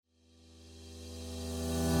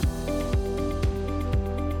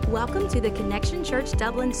Welcome to the Connection Church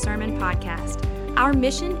Dublin Sermon Podcast. Our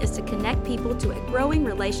mission is to connect people to a growing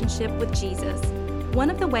relationship with Jesus. One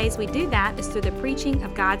of the ways we do that is through the preaching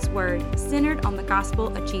of God's Word, centered on the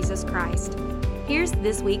gospel of Jesus Christ. Here's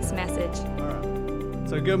this week's message. All right.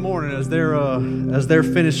 So good morning. As they're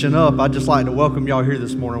finishing up, I'd just like to welcome y'all here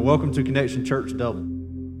this morning. Welcome to Connection Church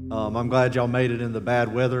Dublin. I'm glad y'all made it in the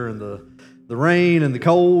bad weather and the rain and the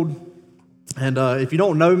cold. And if you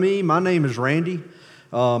don't know me, my name is Randy.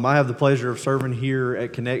 I have the pleasure of serving here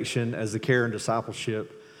at Connection as the care and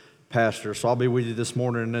discipleship pastor. So I'll be with you this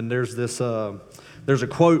morning. And there's a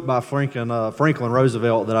quote by Franklin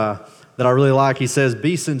Roosevelt that I really like. He says,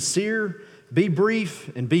 "Be sincere, be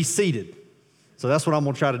brief, and be seated." So that's what I'm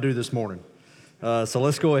going to try to do this morning. So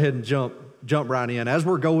let's go ahead and jump right in. As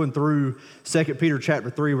we're going through 2 Peter chapter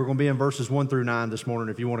 3, we're going to be in verses 1 through 9 this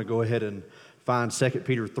morning. If you want to go ahead and find 2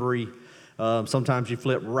 Peter 3. Sometimes you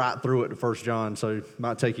flip right through it to 1 John, so it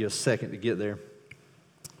might take you a second to get there.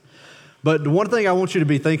 But the one thing I want you to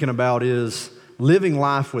be thinking about is living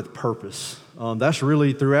life with purpose. That's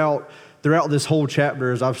really throughout this whole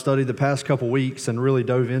chapter, as I've studied the past couple weeks and really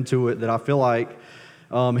dove into it, that I feel like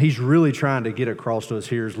he's really trying to get across to us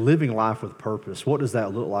here is living life with purpose. What does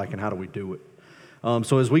that look like and how do we do it?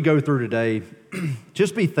 So as we go through today,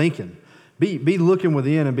 just be thinking. Be looking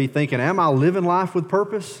within and be thinking, am I living life with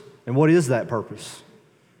purpose? And what is that purpose?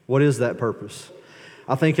 What is that purpose?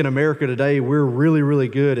 I think in America today, we're really, really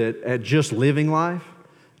good at just living life.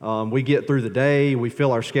 We get through the day, we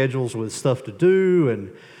fill our schedules with stuff to do,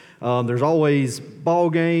 and there's always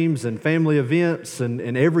ball games and family events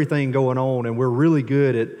and everything going on, and we're really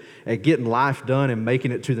good at getting life done and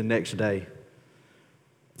making it to the next day.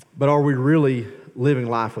 But are we really living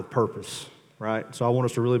life with purpose, right? So I want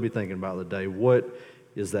us to really be thinking about the day. What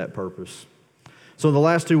is that purpose? So the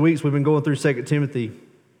last 2 weeks, we've been going through 2 Timothy,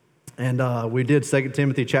 and we did 2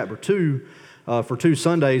 Timothy chapter 2 for 2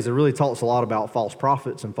 Sundays. It really talks a lot about false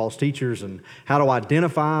prophets and false teachers and how to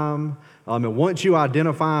identify them. And once you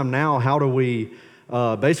identify them now, how do we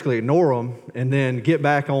basically ignore them and then get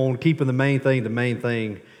back on keeping the main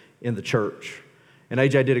thing in the church? And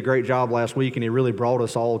AJ did a great job last week, and he really brought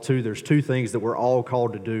us all to, there's 2 things that we're all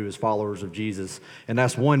called to do as followers of Jesus. And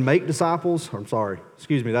that's 1, that's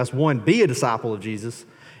 1, be a disciple of Jesus,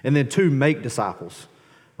 and then 2, make disciples,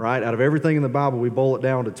 right? Out of everything in the Bible, we boil it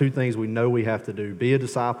down to 2 things we know we have to do: be a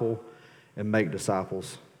disciple and make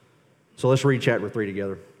disciples. So let's read chapter 3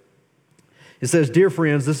 together. It says, "Dear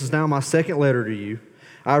friends, this is now my 2nd letter to you.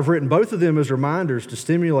 I have written both of them as reminders to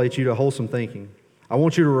stimulate you to wholesome thinking. I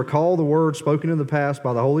want you to recall the words spoken in the past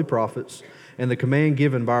by the holy prophets and the command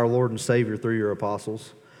given by our Lord and Savior through your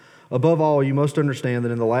apostles. Above all, you must understand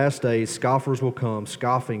that in the last days, scoffers will come,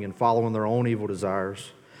 scoffing and following their own evil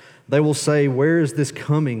desires. They will say, 'Where is this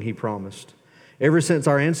coming he promised?' Ever since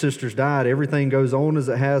our ancestors died, everything goes on as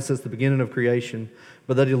it has since the beginning of creation.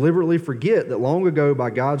 But they deliberately forget that long ago,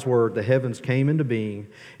 by God's word, the heavens came into being,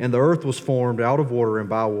 and the earth was formed out of water and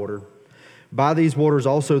by water. By these waters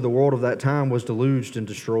also the world of that time was deluged and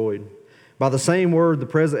destroyed. By the same word, the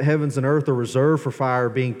present heavens and earth are reserved for fire,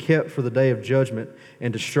 being kept for the day of judgment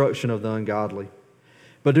and destruction of the ungodly.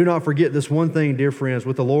 But do not forget this one thing, dear friends.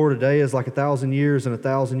 With the Lord, a day is like 1,000 years, and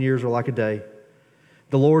 1,000 years are like a day.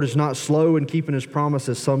 The Lord is not slow in keeping his promise,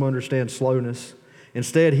 as some understand slowness.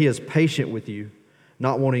 Instead, he is patient with you,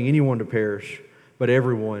 not wanting anyone to perish, but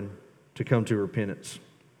everyone to come to repentance."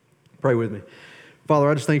 Pray with me. Father,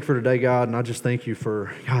 I just thank you for today, God, and I just thank you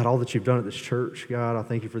for, God, all that you've done at this church. God, I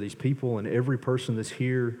thank you for these people and every person that's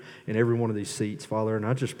here in every one of these seats, Father. And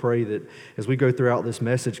I just pray that as we go throughout this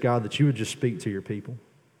message, God, that you would just speak to your people.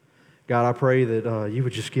 God, I pray that you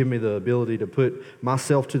would just give me the ability to put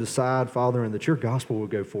myself to the side, Father, and that your gospel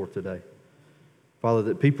would go forth today. Father,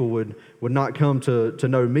 that people would not come to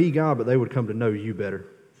know me, God, but they would come to know you better.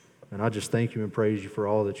 And I just thank you and praise you for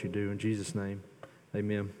all that you do. In Jesus' name,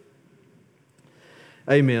 amen.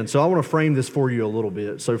 Amen. So I want to frame this for you a little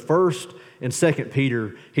bit. So first, in 2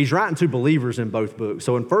 Peter, he's writing to believers in both books.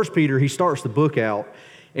 So in 1 Peter, he starts the book out,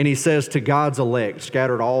 and he says, to God's elect,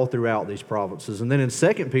 scattered all throughout these provinces. And then in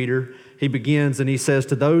 2 Peter, he begins and he says,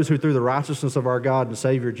 to those who through the righteousness of our God and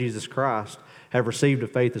Savior Jesus Christ have received a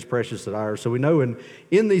faith as precious as ours. So we know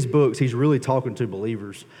in these books, he's really talking to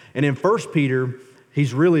believers. And in 1 Peter,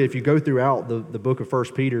 he's really, if you go throughout the book of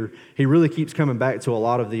 1 Peter, he really keeps coming back to a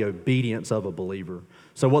lot of the obedience of a believer.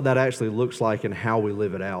 So what that actually looks like and how we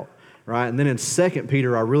live it out, right? And then in 2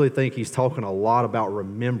 Peter, I really think he's talking a lot about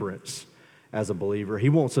remembrance as a believer. He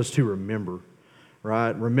wants us to remember,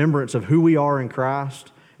 right? Remembrance of who we are in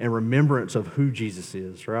Christ and remembrance of who Jesus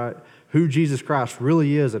is, right? Who Jesus Christ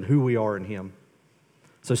really is and who we are in him.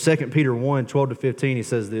 So 2 Peter 1, 12-15, he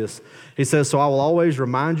says this. He says, "So I will always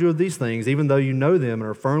remind you of these things, even though you know them and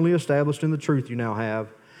are firmly established in the truth you now have.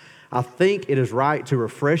 I think it is right to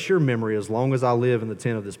refresh your memory as long as I live in the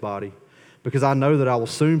tent of this body, because I know that I will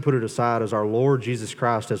soon put it aside as our Lord Jesus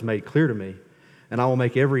Christ has made clear to me. And I will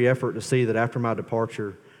make every effort to see that after my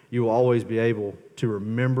departure, you will always be able to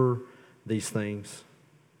remember these things."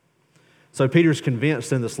 So Peter's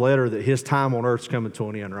convinced in this letter that his time on earth is coming to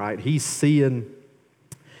an end, right? He's seeing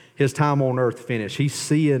his time on earth finish. He's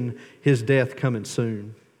seeing his death coming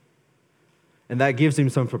soon. And that gives him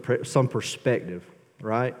some perspective,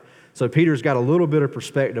 right? So Peter's got a little bit of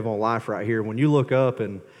perspective on life right here. When you look up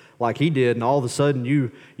and like he did, and all of a sudden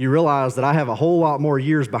you realize that I have a whole lot more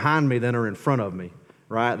years behind me than are in front of me,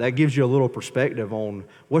 right? That gives you a little perspective on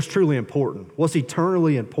what's truly important, what's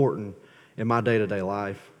eternally important in my day-to-day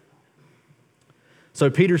life. So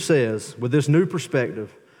Peter says, with this new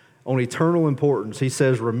perspective on eternal importance, he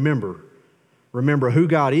says, remember who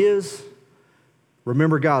God is,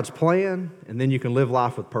 remember God's plan, and then you can live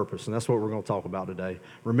life with purpose. And that's what we're going to talk about today.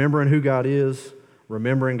 Remembering who God is,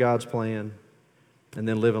 remembering God's plan, and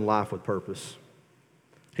then living life with purpose.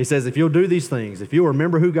 He says, if you'll do these things, if you'll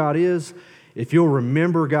remember who God is, if you'll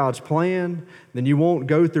remember God's plan, then you won't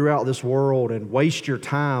go throughout this world and waste your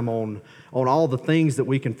time on all the things that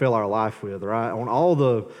we can fill our life with, right? On all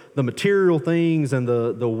the material things and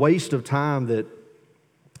the waste of time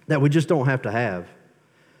that we just don't have to have.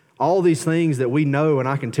 All these things that we know, and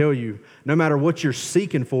I can tell you, no matter what you're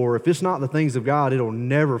seeking for, if it's not the things of God, it'll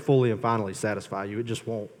never fully and finally satisfy you. It just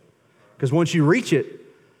won't. Because once you reach it,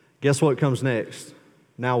 guess what comes next?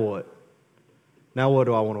 Now what? Now what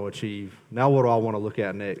do I want to achieve? Now what do I want to look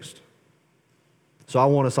at next? So I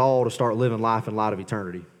want us all to start living life in light of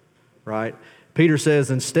eternity, right? Peter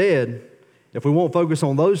says instead, if we won't focus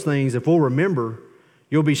on those things, if we'll remember,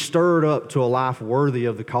 you'll be stirred up to a life worthy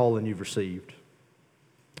of the calling you've received.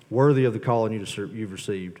 Worthy of the calling you've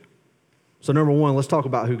received. So number one, let's talk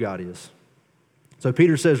about who God is. So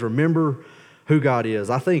Peter says, remember who God is.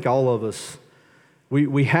 I think all of us,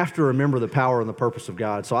 we have to remember the power and the purpose of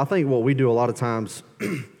God. So I think what we do a lot of times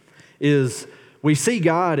is we see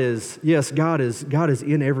God as, yes, God is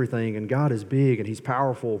in everything, and God is big and He's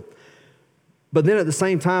powerful. But then at the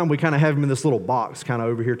same time, we kind of have Him in this little box kind of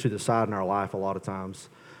over here to the side in our life a lot of times.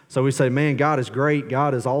 So we say, man, God is great,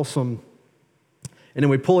 God is awesome. And then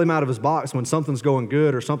we pull Him out of His box when something's going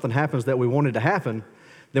good or something happens that we wanted to happen.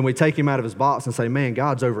 Then we take Him out of His box and say, man,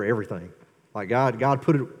 God's over everything. Like God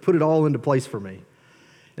put it all into place for me.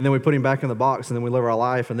 And then we put Him back in the box, and then we live our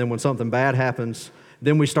life. And then when something bad happens,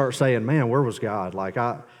 then we start saying, man, where was God? Like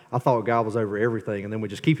I thought God was over everything, and then we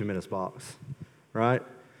just keep Him in His box, right?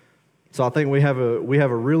 So I think we have a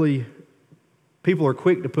really, people are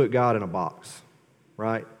quick to put God in a box,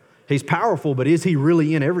 right? He's powerful, but is He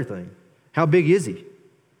really in everything? How big is He?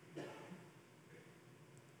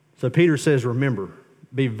 So Peter says, remember,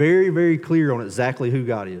 be very, very clear on exactly who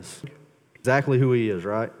God is, exactly who He is,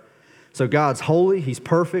 right? So God's holy, He's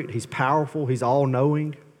perfect, He's powerful, He's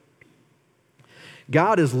all-knowing.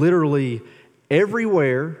 God is literally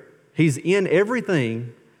everywhere, He's in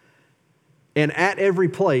everything, and at every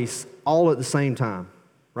place, all at the same time,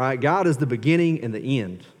 right? God is the beginning and the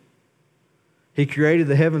end. He created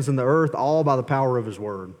the heavens and the earth all by the power of His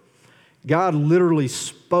word. God literally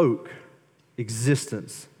spoke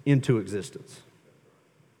existence into existence.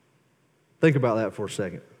 Think about that for a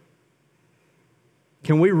second.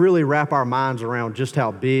 Can we really wrap our minds around just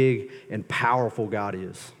how big and powerful God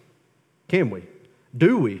is? Can we?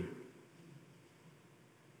 Do we?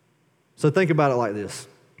 So think about it like this.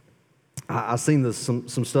 I've seen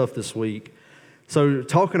some stuff this week. So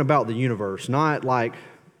talking about the universe, not like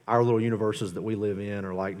our little universes that we live in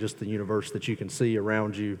or like just the universe that you can see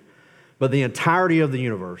around you, but the entirety of the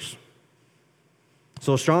universe.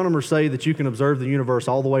 So astronomers say that you can observe the universe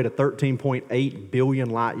all the way to 13.8 billion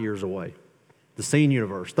light years away. The seen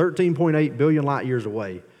universe, 13.8 billion light years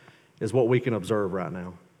away is what we can observe right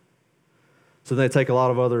now. So they take a lot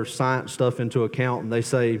of other science stuff into account, and they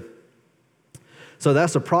say, so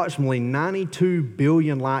that's approximately 92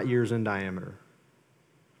 billion light years in diameter.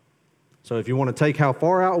 So if you want to take how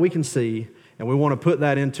far out we can see, and we want to put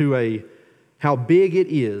that into how big it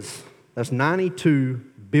is, that's 92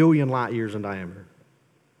 billion light years in diameter.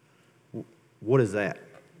 What is that?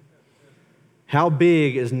 How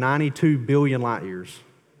big is 92 billion light years?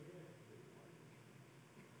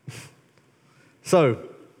 So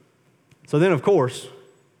then, of course,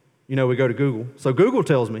 we go to Google. So Google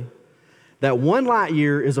tells me that 1 light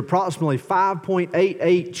year is approximately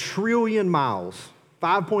 5.88 trillion miles.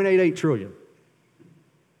 5.88 trillion.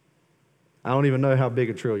 I don't even know how big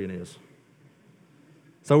a trillion is.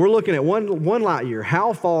 So we're looking at one light year.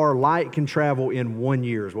 How far light can travel in 1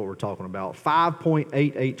 year is what we're talking about.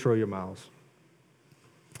 5.88 trillion miles.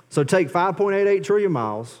 So take 5.88 trillion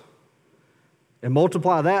miles and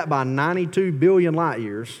multiply that by 92 billion light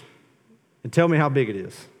years and tell me how big it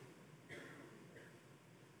is.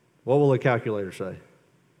 What will the calculator say?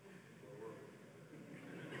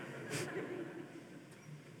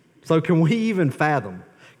 So can we even fathom?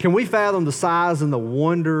 Can we fathom the size and the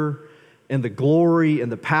wonder and the glory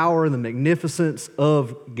and the power and the magnificence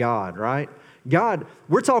of God, right? God,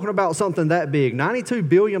 we're talking about something that big, 92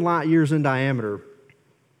 billion light years in diameter.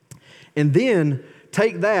 And then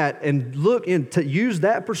take that and look into use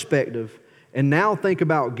that perspective and now think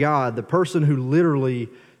about God, the person who literally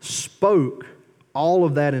spoke all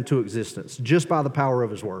of that into existence just by the power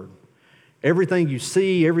of His Word. Everything you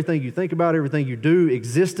see, everything you think about, everything you do,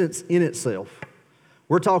 existence in itself.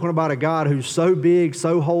 We're talking about a God who's so big,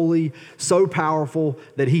 so holy, so powerful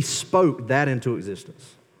that He spoke that into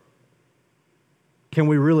existence. Can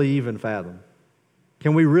we really even fathom?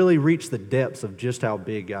 Can we really reach the depths of just how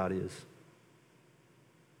big God is?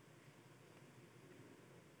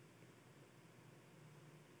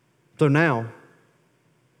 So now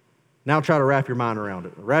try to wrap your mind around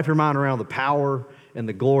it. Wrap your mind around the power and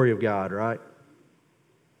the glory of God, right?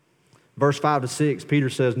 Verse 5 to 6, Peter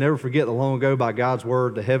says, never forget that long ago by God's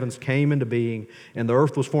word the heavens came into being, and the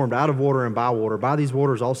earth was formed out of water and by water. By these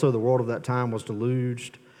waters also the world of that time was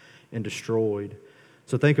deluged and destroyed.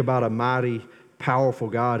 So think about a mighty, powerful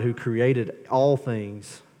God who created all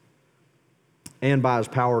things and by His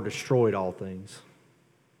power destroyed all things.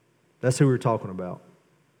 That's who we're talking about.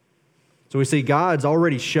 So we see God's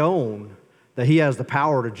already shown that He has the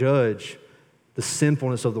power to judge the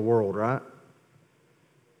sinfulness of the world, right?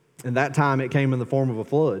 And that time it came in the form of a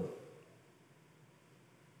flood.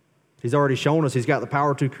 He's already shown us He's got the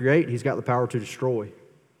power to create, He's got the power to destroy.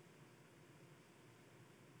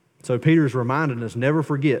 So Peter's reminding us, never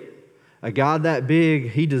forget, a God that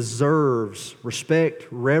big, He deserves respect,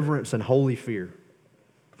 reverence, and holy fear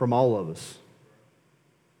from all of us.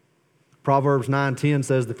 Proverbs 9:10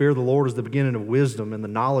 says, the fear of the Lord is the beginning of wisdom, and the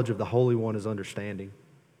knowledge of the Holy One is understanding.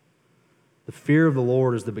 The fear of the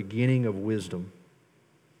Lord is the beginning of wisdom.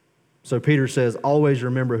 So Peter says, always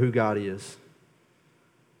remember who God is.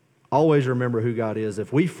 Always remember who God is.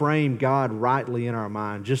 If we frame God rightly in our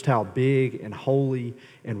mind, just how big and holy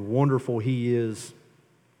and wonderful He is,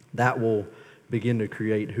 that will begin to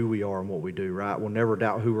create who we are and what we do, right? We'll never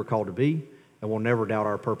doubt who we're called to be, and we'll never doubt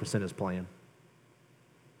our purpose in His plan.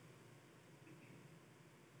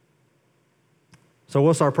 So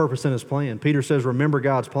what's our purpose in His plan? Peter says, remember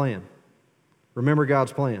God's plan. Remember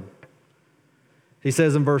God's plan. He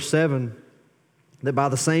says in verse 7 that by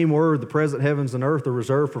the same word the present heavens and earth are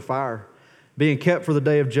reserved for fire, being kept for the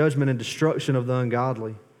day of judgment and destruction of the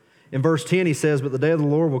ungodly. In verse 10 he says, but the day of the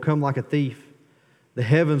Lord will come like a thief. The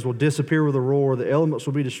heavens will disappear with a roar, the elements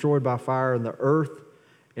will be destroyed by fire, and the earth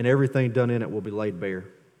and everything done in it will be laid bare.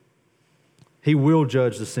 He will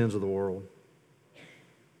judge the sins of the world.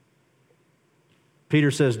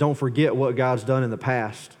 Peter says, don't forget what God's done in the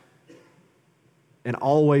past, and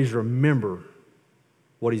always remember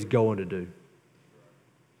what He's going to do.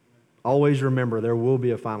 Always remember there will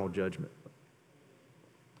be a final judgment.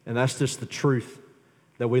 And that's just the truth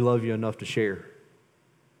that we love you enough to share.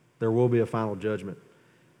 There will be a final judgment.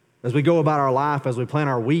 As we go about our life, as we plan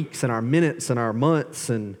our weeks and our minutes and our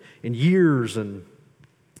months and years, and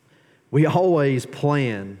we always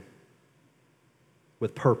plan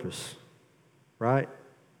with purpose, right?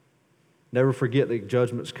 Never forget that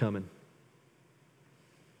judgment's coming.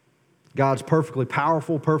 God's perfectly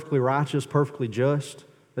powerful, perfectly righteous, perfectly just.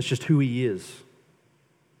 That's just who He is.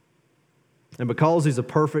 And because He's a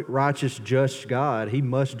perfect, righteous, just God, He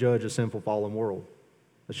must judge a sinful, fallen world.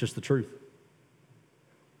 That's just the truth.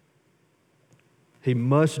 He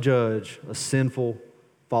must judge a sinful,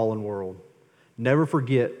 fallen world. Never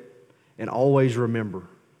forget and always remember.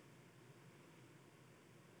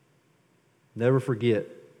 Never forget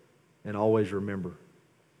and always remember.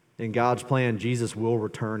 In God's plan, Jesus will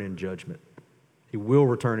return in judgment. He will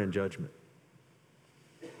return in judgment.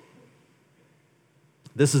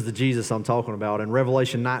 This is the Jesus I'm talking about. In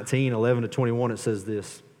Revelation 19:11-21, it says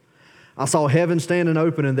this. I saw heaven standing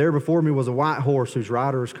open, and there before me was a white horse whose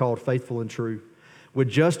rider is called Faithful and True. With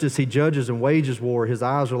justice he judges and wages war. His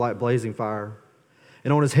eyes are like blazing fire.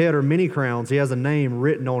 And on his head are many crowns. He has a name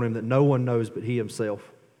written on him that no one knows but he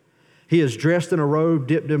himself. He is dressed in a robe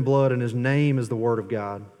dipped in blood, and his name is the Word of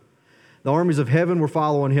God. The armies of heaven were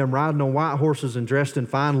following him, riding on white horses and dressed in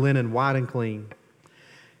fine linen, white and clean.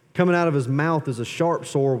 Coming out of his mouth is a sharp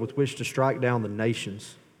sword with which to strike down the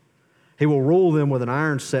nations. He will rule them with an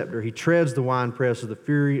iron scepter. He treads the winepress of the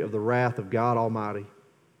fury of the wrath of God Almighty.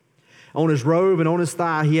 On his robe and on his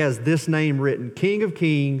thigh he has this name written, King of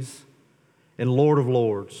Kings and Lord of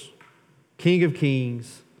Lords. King of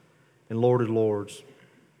Kings and Lord of Lords.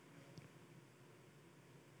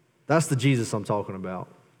 That's the Jesus I'm talking about.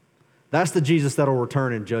 That's the Jesus that will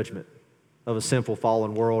return in judgment of a sinful,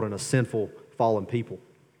 fallen world and a sinful, fallen people.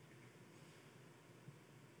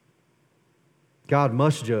 God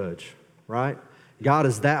must judge, right? God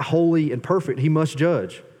is that holy and perfect, he must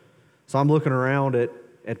judge. So I'm looking around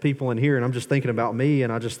at people in here and I'm just thinking about me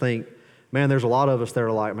and I just think, man, there's a lot of us that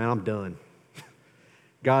are like, man, I'm done.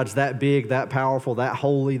 God's that big, that powerful, that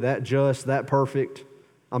holy, that just, that perfect.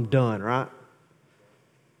 I'm done, right?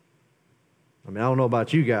 I mean, I don't know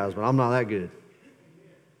about you guys, but I'm not that good.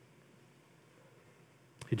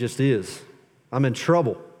 He just is. I'm in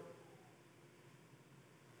trouble.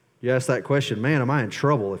 You ask that question, man, am I in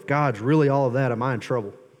trouble? If God's really all of that, am I in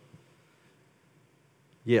trouble?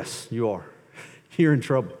 Yes, you are. You're in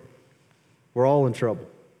trouble. We're all in trouble.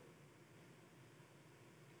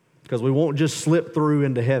 Because we won't just slip through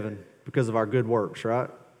into heaven because of our good works,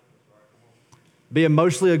 right? Being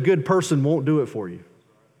mostly a good person won't do it for you.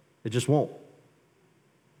 It just won't.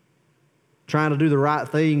 Trying to do the right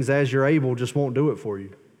things as you're able just won't do it for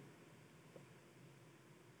you.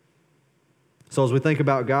 So as we think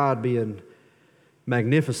about God being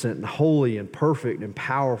magnificent and holy and perfect and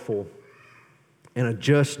powerful and a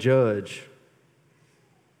just judge,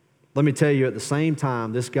 let me tell you, at the same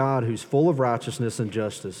time, this God who's full of righteousness and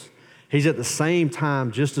justice, he's at the same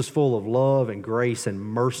time just as full of love and grace and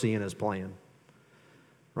mercy in his plan.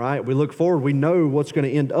 Right? We look forward. We know what's going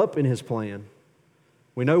to end up in his plan.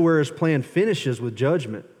 We know where his plan finishes with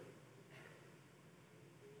judgment.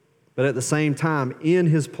 But at the same time, in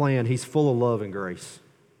his plan, he's full of love and grace.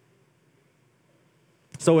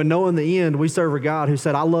 So in knowing the end, we serve a God who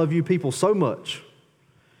said, I love you people so much.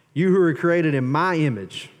 You who are created in my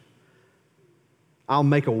image, I'll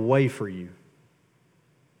make a way for you.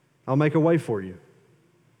 I'll make a way for you.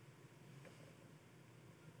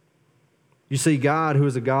 You see, God, who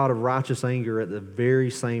is a God of righteous anger, at the very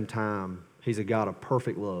same time, he's a God of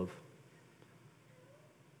perfect love.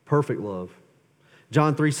 Perfect love.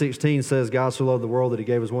 John 3:16 says, God so loved the world that he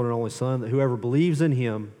gave his one and only Son, that whoever believes in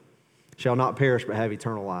him shall not perish but have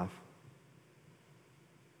eternal life.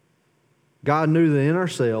 God knew that in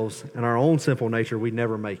ourselves and our own sinful nature, we'd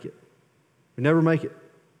never make it. We'd never make it.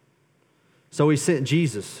 So he sent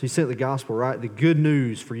Jesus. He sent the gospel, right? The good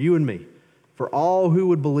news for you and me, for all who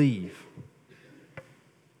would believe.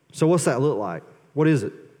 So what's that look like? What is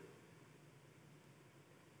it?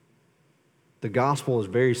 The gospel is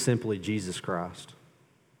very simply Jesus Christ.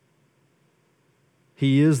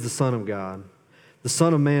 He is the Son of God, the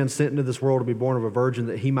Son of Man sent into this world to be born of a virgin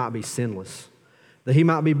that he might be sinless, that he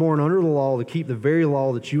might be born under the law to keep the very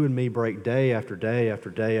law that you and me break day after day after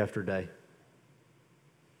day after day.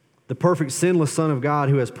 The perfect sinless Son of God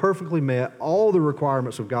who has perfectly met all the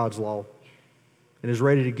requirements of God's law and is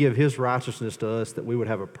ready to give his righteousness to us that we would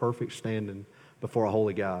have a perfect standing before a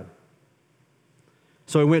holy God.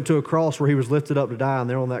 So he went to a cross where he was lifted up to die, and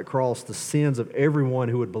there on that cross, the sins of everyone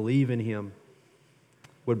who would believe in him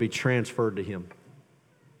would be transferred to him.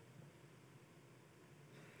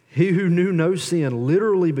 He who knew no sin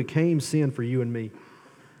literally became sin for you and me,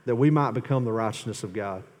 that we might become the righteousness of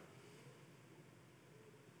God.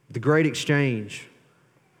 The great exchange,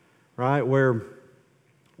 right, where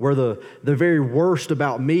the very worst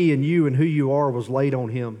about me and you and who you are was laid on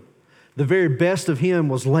him. The very best of him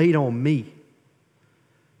was laid on me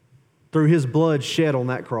through his blood shed on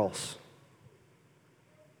that cross.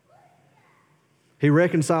 He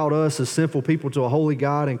reconciled us as sinful people to a holy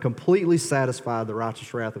God and completely satisfied the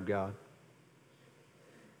righteous wrath of God.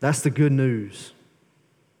 That's the good news.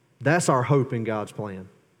 That's our hope in God's plan.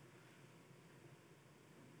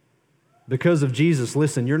 Because of Jesus,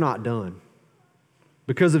 listen, you're not done.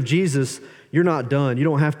 Because of Jesus, you're not done. You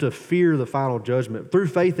don't have to fear the final judgment. Through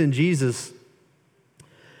faith in Jesus,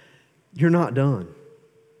 you're not done.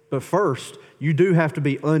 But first, you do have to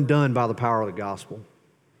be undone by the power of the gospel.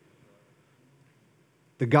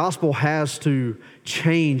 The gospel has to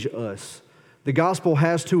change us. The gospel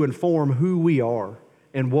has to inform who we are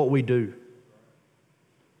and what we do.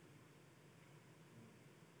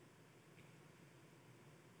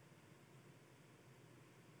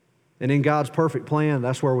 And in God's perfect plan,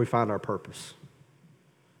 that's where we find our purpose.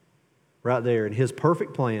 Right there, in his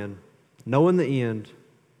perfect plan, knowing the end,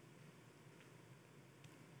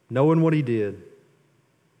 knowing what he did,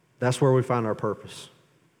 that's where we find our purpose.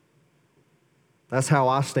 That's how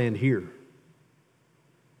I stand here.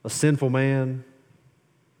 A sinful man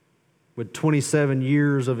with 27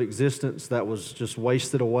 years of existence that was just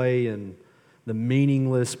wasted away in the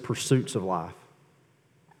meaningless pursuits of life.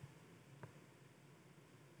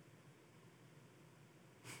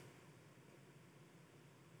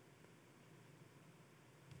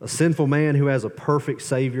 A sinful man who has a perfect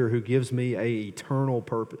Savior who gives me an eternal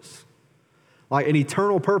purpose. Like an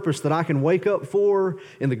eternal purpose that I can wake up for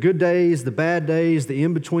in the good days, the bad days, the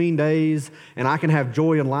in-between days, and I can have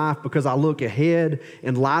joy in life because I look ahead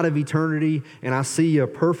in light of eternity and I see a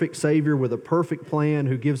perfect Savior with a perfect plan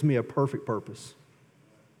who gives me a perfect purpose.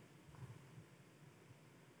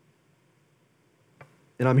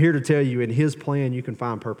 And I'm here to tell you, in His plan, you can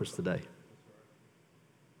find purpose today.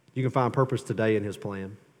 You can find purpose today in His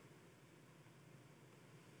plan.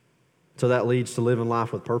 So that leads to living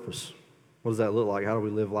life with purpose. What does that look like? How do we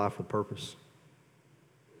live life with purpose?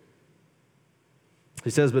 He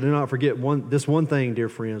says, but do not forget this one thing, dear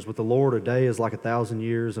friends. With the Lord, a day is like 1,000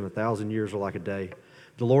 years, and 1,000 years are like a day.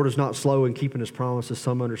 The Lord is not slow in keeping His promises.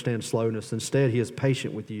 Some understand slowness. Instead, He is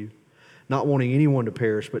patient with you, not wanting anyone to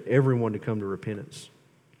perish, but everyone to come to repentance.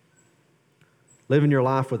 Living your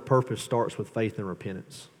life with purpose starts with faith and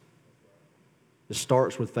repentance. It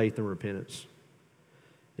starts with faith and repentance.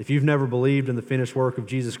 If you've never believed in the finished work of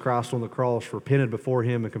Jesus Christ on the cross, repented before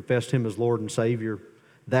Him and confessed Him as Lord and Savior,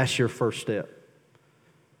 that's your first step.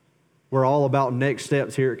 We're all about next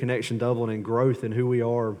steps here at Connection Dublin and growth in who we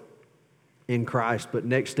are in Christ, but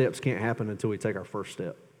next steps can't happen until we take our first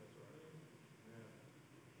step.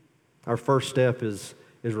 Our first step is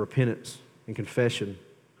repentance and confession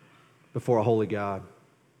before a holy God.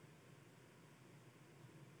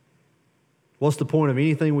 What's the point of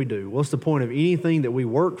anything we do? What's the point of anything that we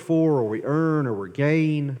work for or we earn or we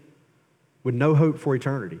gain with no hope for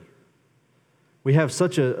eternity? We have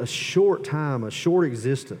such a short time, a short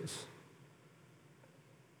existence.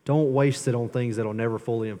 Don't waste it on things that will never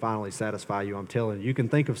fully and finally satisfy you. I'm telling you, you can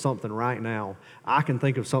think of something right now. I can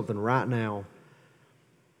think of something right now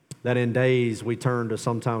that in days we turn to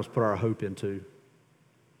sometimes put our hope into.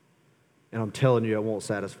 And I'm telling you, it won't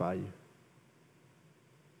satisfy you.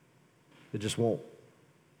 It just won't.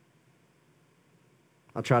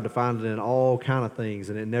 I tried to find it in all kind of things,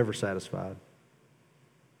 and it never satisfied.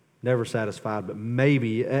 Never satisfied, but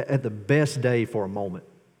maybe at the best day for a moment.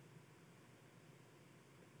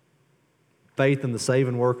 Faith in the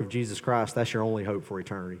saving work of Jesus Christ, that's your only hope for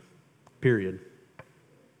eternity. Period.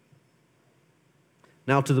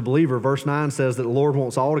 Now to the believer, verse 9 says that the Lord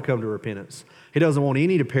wants all to come to repentance. He doesn't want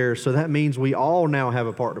any to perish, so that means we all now have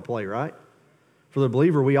a part to play, right? For the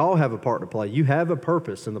believer, we all have a part to play. You have a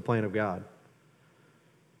purpose in the plan of God.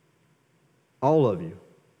 All of you.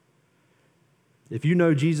 If you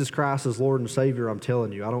know Jesus Christ as Lord and Savior, I'm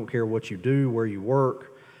telling you, I don't care what you do, where you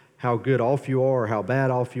work, how good off you are, or how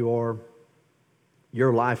bad off you are,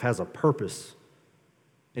 your life has a purpose,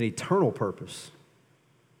 an eternal purpose,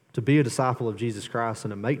 to be a disciple of Jesus Christ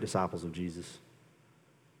and to make disciples of Jesus.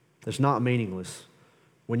 It's not meaningless.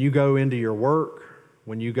 When you go into your work,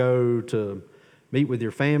 when you go to meet with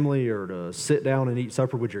your family or to sit down and eat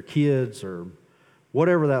supper with your kids or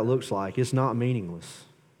whatever that looks like, it's not meaningless.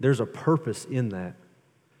 There's a purpose in that.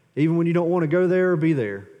 Even when you don't want to go there or be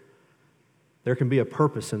there, there can be a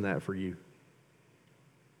purpose in that for you.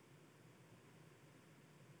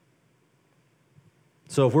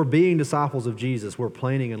 So if we're being disciples of Jesus, we're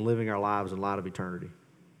planning and living our lives in light of eternity.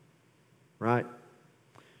 Right?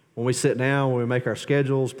 When we sit down, when we make our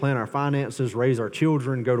schedules, plan our finances, raise our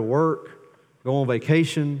children, go to work, go on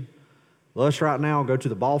vacation. Us right now go to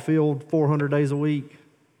the ball field 400 days a week.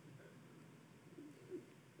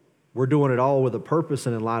 We're doing it all with a purpose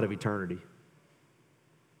and in light of eternity.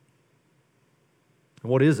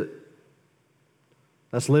 And what is it?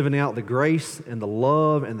 That's living out the grace and the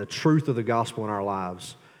love and the truth of the gospel in our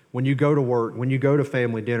lives. When you go to work, when you go to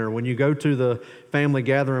family dinner, when you go to the family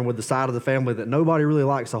gathering with the side of the family that nobody really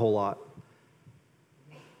likes a whole lot.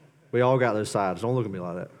 We all got those sides. Don't look at me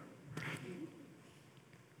like that.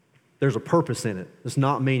 There's a purpose in it. It's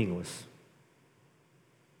not meaningless.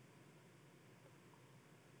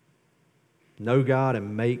 Know God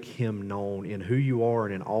and make Him known in who you are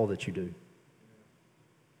and in all that you do.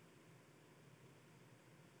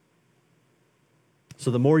 So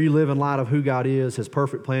the more you live in light of who God is, His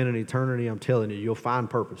perfect plan in eternity, I'm telling you, you'll find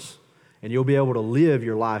purpose. And you'll be able to live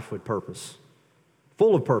your life with purpose.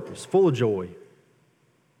 Full of joy.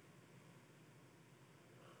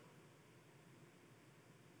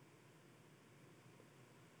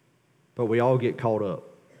 But we all get caught up.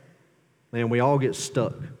 Man, we all get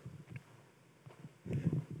stuck.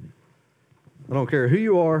 I don't care who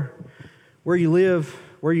you are, where you live,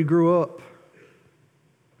 where you grew up.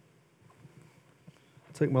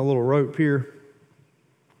 Take my little rope here.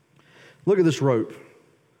 Look at this rope.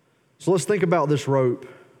 So let's think about this rope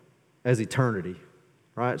as eternity,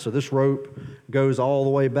 right? So this rope goes all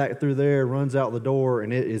the way back through there, runs out the door,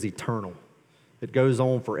 and it is eternal. It goes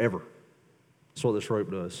on forever. That's what this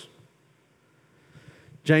rope does.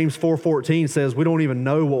 James 4:14 says, we don't even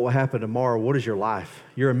know what will happen tomorrow. What is your life?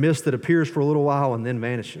 You're a mist that appears for a little while and then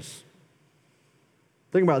vanishes.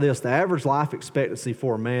 Think about this. The average life expectancy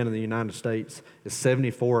for a man in the United States is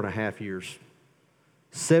 74 and a half years.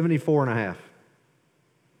 74 and a half.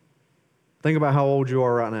 Think about how old you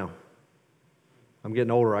are right now. I'm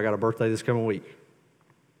getting older. I got a birthday this coming week.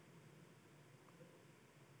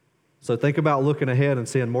 So think about looking ahead and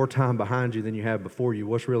seeing more time behind you than you have before you.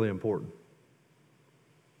 What's really important?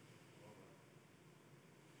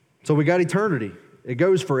 So we got eternity. It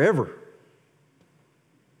goes forever.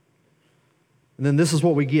 And then this is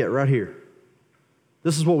what we get right here.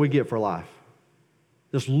 This is what we get for life.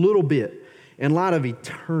 This little bit. In light of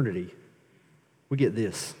eternity, we get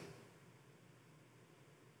this.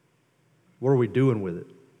 What are we doing with it?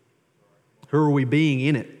 Who are we being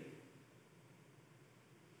in it?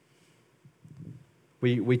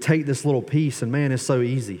 We take this little piece, and man, it's so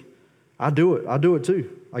easy. I do it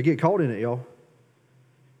too. I get caught in it, y'all.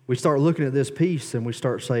 We start looking at this piece and we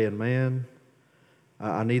start saying, man,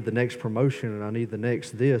 I need the next promotion, and I need the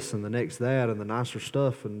next this and the next that and the nicer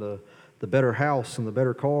stuff and the better house and the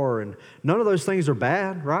better car. And none of those things are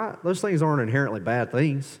bad, right? Those things aren't inherently bad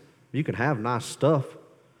things. You can have nice stuff.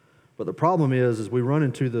 But the problem is we run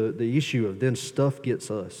into the issue of then stuff gets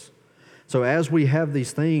us. So as we have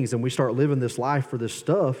these things and we start living this life for this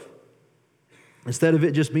stuff, instead of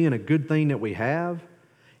it just being a good thing that we have,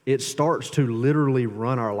 it starts to literally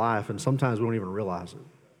run our life, and sometimes we don't even realize it.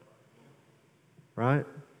 Right?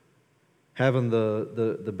 Having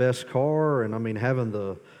the best car, and I mean having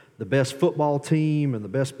the best football team and the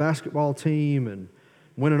best basketball team, and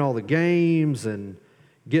winning all the games and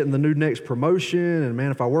getting the new next promotion, and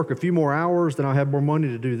man, if I work a few more hours, then I'll have more money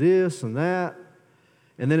to do this and that.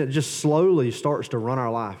 And then it just slowly starts to run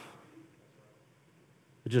our life.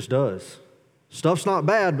 It just does. Stuff's not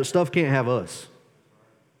bad, but stuff can't have us.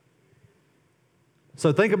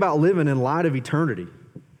 So think about living in light of eternity.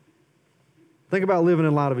 Think about living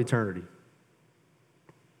in light of eternity.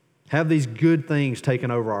 Have these good things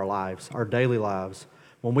taken over our lives, our daily lives.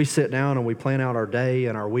 When we sit down and we plan out our day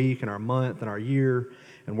and our week and our month and our year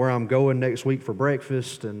and where I'm going next week for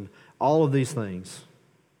breakfast and all of these things.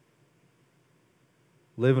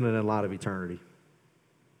 Living it in light of eternity.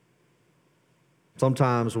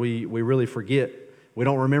 Sometimes we really forget. We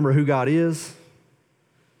don't remember who God is.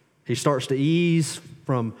 He starts to ease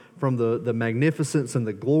from the magnificence and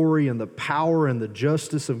the glory and the power and the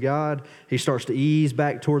justice of God. He starts to ease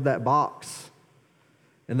back toward that box.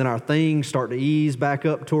 And then our things start to ease back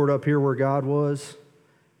up toward up here where God was.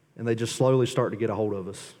 And they just slowly start to get a hold of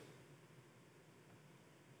us.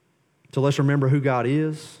 So let's remember who God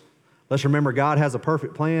is. Let's remember God has a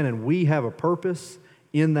perfect plan, and we have a purpose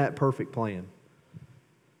in that perfect plan.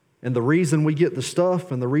 And the reason we get the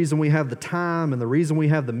stuff, and the reason we have the time, and the reason we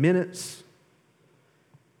have the minutes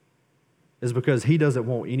is because He doesn't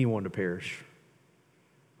want anyone to perish,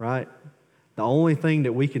 right? The only thing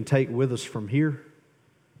that we can take with us from here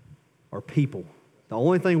are people. The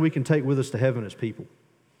only thing we can take with us to heaven is people.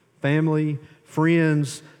 Family,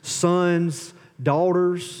 friends, sons,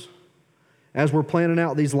 daughters. As we're planning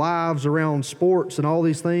out these lives around sports and all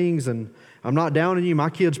these things, and I'm not downing you, my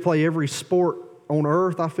kids play every sport on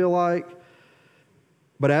earth, I feel like.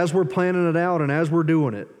 But as we're planning it out and as we're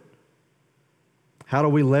doing it, how do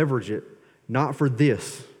we leverage it? Not for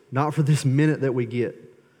this minute that we get,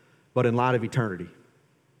 but in light of eternity,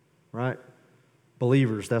 right?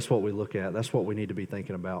 Believers, that's what we look at. That's what we need to be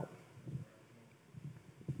thinking about.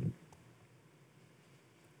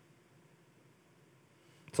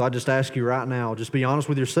 So I just ask you right now, just be honest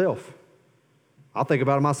with yourself. I'll think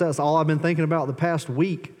about it myself. That's all I've been thinking about the past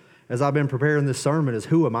week as I've been preparing this sermon is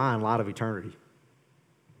who am I in light of eternity?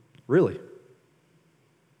 Really?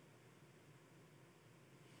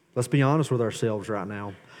 Let's be honest with ourselves right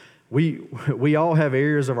now. We all have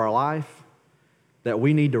areas of our life that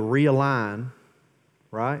we need to realign,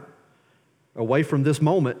 right? Away from this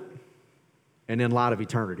moment and in light of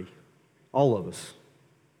eternity. All of us.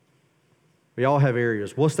 We all have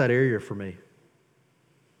areas. What's that area for me?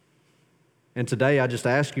 And today I just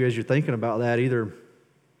ask you as you're thinking about that, either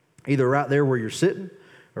right there where you're sitting,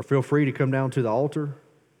 or feel free to come down to the altar.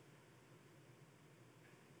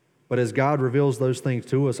 But as God reveals those things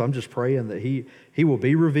to us, I'm just praying that He will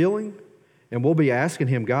be revealing, and we'll be asking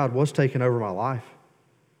Him, God, what's taking over my life?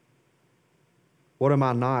 What am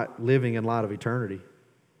I not living in light of eternity?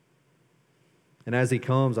 And as he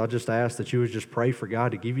comes, I just ask that you would just pray for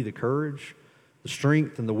God to give you the courage, the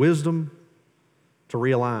strength, and the wisdom to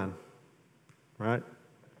realign, right?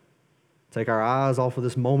 Take our eyes off of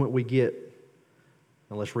this moment we get,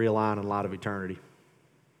 and let's realign in light of eternity.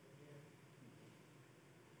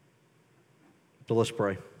 So let's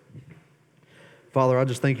pray. Father, I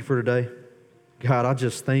just thank you for today. God, I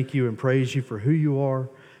just thank you and praise you for who you are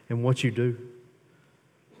and what you do.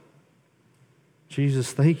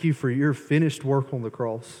 Jesus, thank you for your finished work on the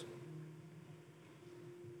cross.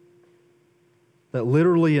 That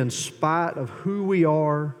literally, in spite of who we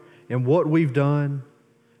are and what we've done,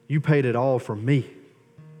 you paid it all for me.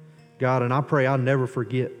 God, and I pray I'll never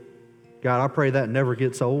forget. God, I pray that never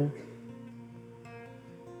gets old.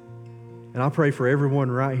 And I pray for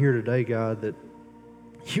everyone right here today, God, that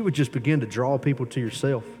you would just begin to draw people to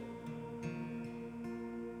yourself.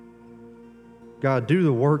 God, do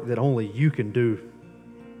the work that only you can do.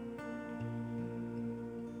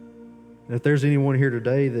 And if there's anyone here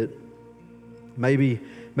today that maybe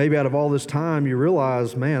out of all this time you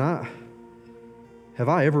realize, man, have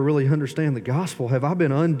I ever really understand the gospel? Have I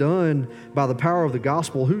been undone by the power of the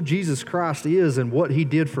gospel, who Jesus Christ is and what he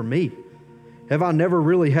did for me? Have I never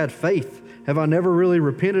really had faith? Have I never really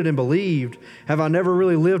repented and believed? Have I never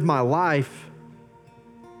really lived my life?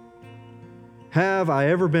 Have I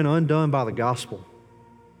ever been undone by the gospel?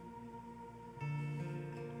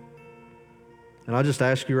 And I just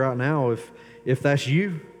ask you right now, if that's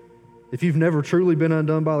you, if you've never truly been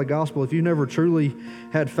undone by the gospel, if you've never truly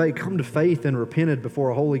had faith, come to faith and repented before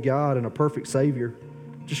a holy God and a perfect Savior,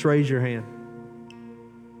 just raise your hand.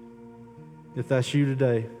 If that's you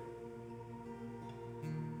today.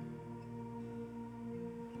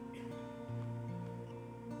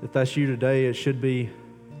 If that's you today, it should be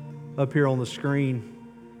up here on the screen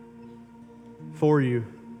for you.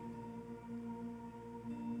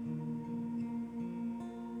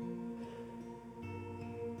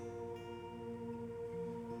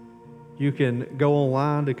 You can go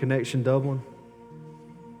online to Connection Dublin,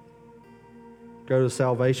 go to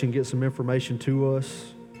Salvation, get some information to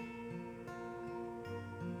us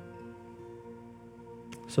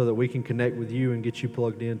so that we can connect with you and get you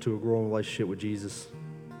plugged into a growing relationship with Jesus.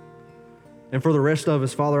 And for the rest of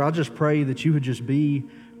us, Father, I just pray that you would just be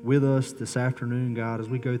with us this afternoon, God, as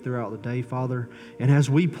we go throughout the day, Father, and as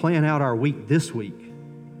we plan out our week this week.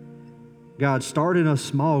 God, start in us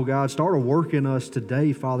small, God. Start a work in us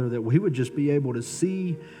today, Father, that we would just be able to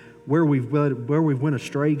see where we've went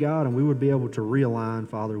astray, God, and we would be able to realign,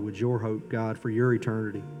 Father, with your hope, God, for your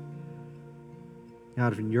eternity,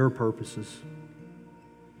 out of your purposes.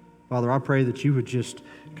 Father, I pray that you would just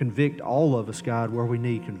convict all of us, God, where we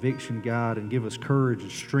need conviction, God, and give us courage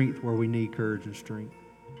and strength where we need courage and strength.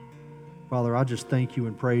 Father, I just thank you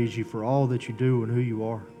and praise you for all that you do and who you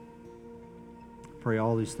are. Pray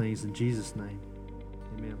all these things in Jesus' name.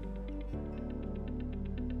 Amen.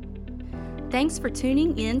 Thanks for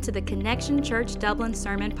tuning in to the Connection Church Dublin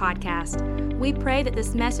Sermon Podcast. We pray that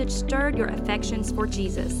this message stirred your affections for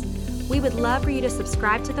Jesus. We would love for you to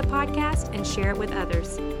subscribe to the podcast and share it with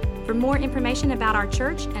others. For more information about our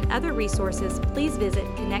church and other resources, please visit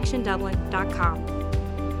connectiondublin.com.